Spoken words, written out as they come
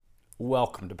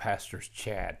Welcome to Pastor's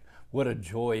Chat. What a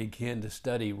joy again to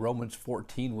study Romans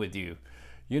 14 with you.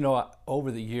 You know,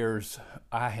 over the years,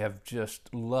 I have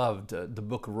just loved the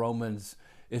book of Romans,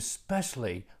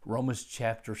 especially Romans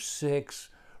chapter 6,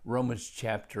 Romans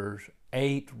chapter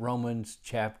 8, Romans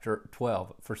chapter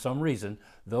 12. For some reason,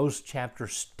 those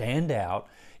chapters stand out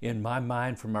in my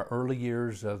mind from my early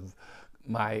years of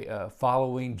my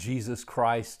following Jesus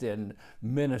Christ in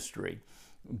ministry.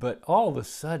 But all of a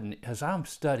sudden, as I'm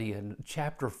studying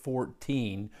chapter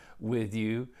 14 with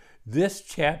you, this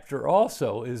chapter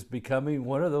also is becoming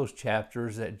one of those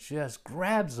chapters that just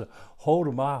grabs a hold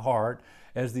of my heart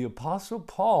as the Apostle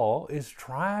Paul is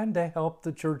trying to help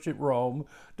the church at Rome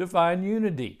to find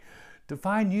unity.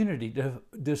 Despite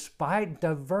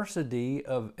diversity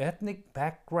of ethnic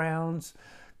backgrounds,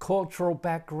 cultural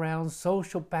backgrounds,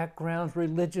 social backgrounds,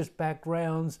 religious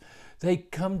backgrounds. They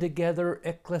come together,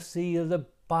 ecclesia, the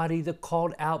body, the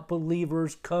called out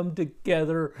believers come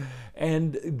together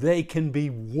and they can be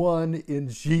one in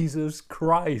Jesus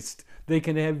Christ. They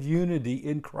can have unity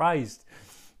in Christ.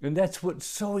 And that's what's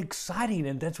so exciting,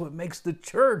 and that's what makes the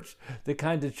church the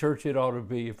kind of church it ought to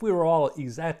be. If we were all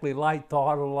exactly alike,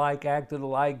 thought alike, acted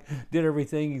alike, did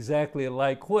everything exactly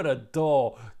alike, what a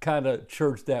dull kind of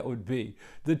church that would be.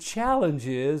 The challenge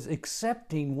is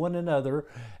accepting one another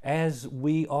as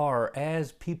we are,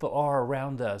 as people are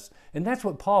around us. And that's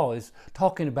what Paul is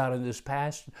talking about in this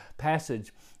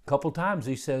passage. A couple times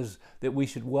he says that we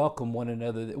should welcome one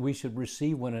another, that we should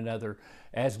receive one another.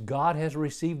 As God has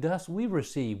received us, we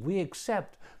receive, we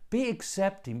accept. Be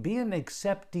accepting. Be an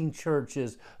accepting church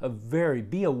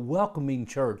be a welcoming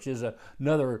church is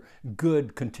another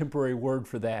good contemporary word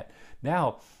for that.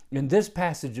 Now, in this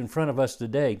passage in front of us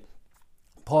today,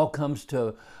 Paul comes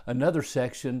to another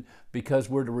section because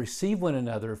we're to receive one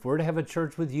another. If we're to have a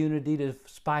church with unity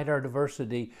despite our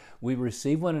diversity, we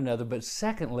receive one another. But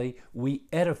secondly, we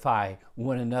edify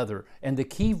one another. And the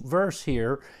key verse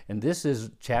here, and this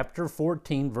is chapter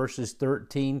 14, verses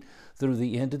 13 through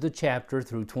the end of the chapter,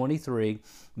 through 23.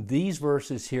 These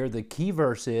verses here, the key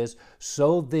verse is,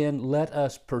 "So then let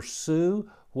us pursue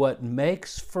what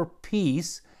makes for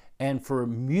peace and for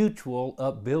mutual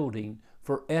upbuilding,"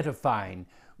 for edifying.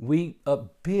 We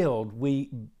upbuild,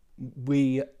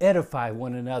 we edify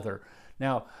one another.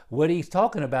 Now, what he's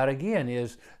talking about again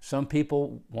is some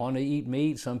people want to eat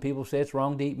meat. Some people say it's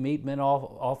wrong to eat meat men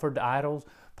offered to idols.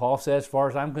 Paul says, as far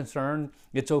as I'm concerned,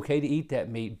 it's okay to eat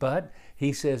that meat. But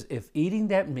he says, if eating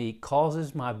that meat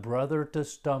causes my brother to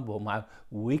stumble, my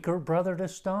weaker brother to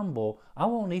stumble, I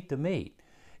won't eat the meat.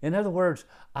 In other words,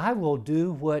 I will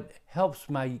do what helps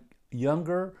my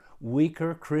younger,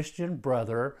 weaker Christian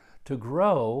brother to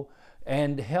grow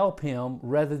and help him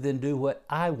rather than do what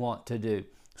I want to do.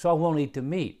 So I won't eat the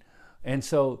meat. And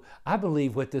so I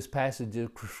believe what this passage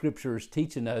of Scripture is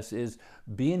teaching us is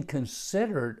being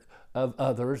considerate of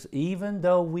others, even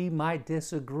though we might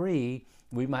disagree,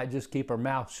 we might just keep our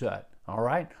mouth shut, all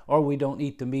right? Or we don't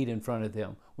eat the meat in front of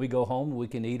them. We go home, we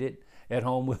can eat it at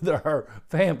home with our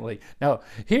family. Now,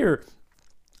 here,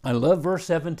 I love verse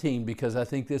 17 because I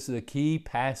think this is a key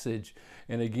passage.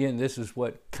 And again, this is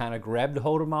what kind of grabbed a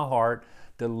hold of my heart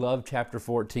to love chapter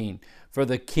 14. For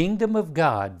the kingdom of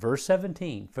God, verse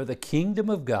 17, for the kingdom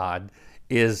of God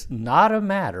is not a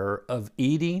matter of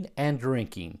eating and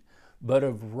drinking, but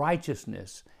of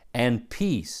righteousness and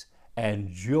peace and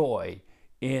joy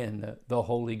in the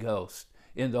Holy Ghost,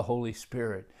 in the Holy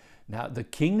Spirit. Now, the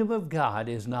kingdom of God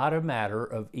is not a matter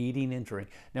of eating and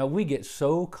drinking. Now, we get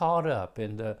so caught up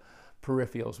in the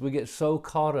peripherals. We get so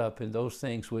caught up in those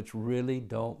things which really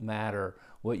don't matter.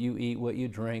 What you eat, what you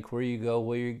drink, where you go,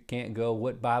 where you can't go,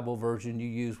 what Bible version you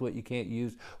use, what you can't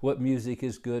use, what music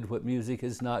is good, what music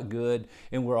is not good.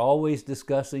 And we're always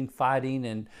discussing, fighting,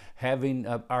 and having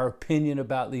our opinion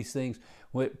about these things.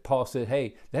 What Paul said,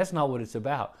 hey, that's not what it's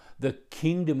about. The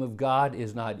kingdom of God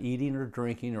is not eating or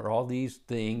drinking or all these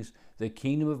things. The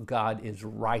kingdom of God is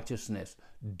righteousness,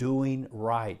 doing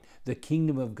right. The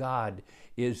kingdom of God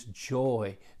is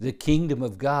joy. The kingdom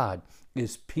of God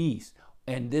is peace.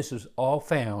 And this is all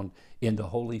found in the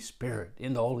Holy Spirit,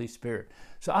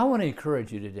 So I want to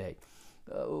encourage you today.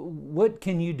 What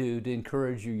can you do to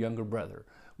encourage your younger brother?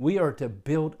 We are to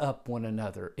build up one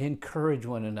another, encourage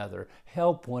one another,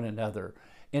 help one another.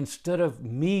 Instead of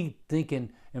me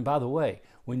thinking, and by the way,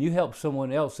 when you help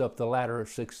someone else up the ladder of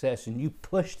success and you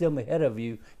push them ahead of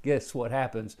you, guess what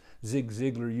happens? Zig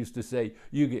Ziglar used to say,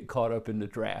 you get caught up in the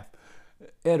draft.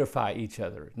 Edify each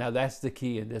other. Now that's the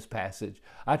key in this passage.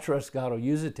 I trust God will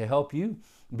use it to help you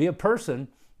be a person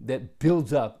that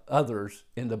builds up others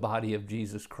in the body of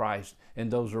Jesus Christ and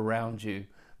those around you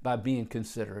by being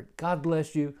considerate. God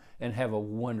bless you and have a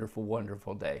wonderful,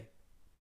 wonderful day.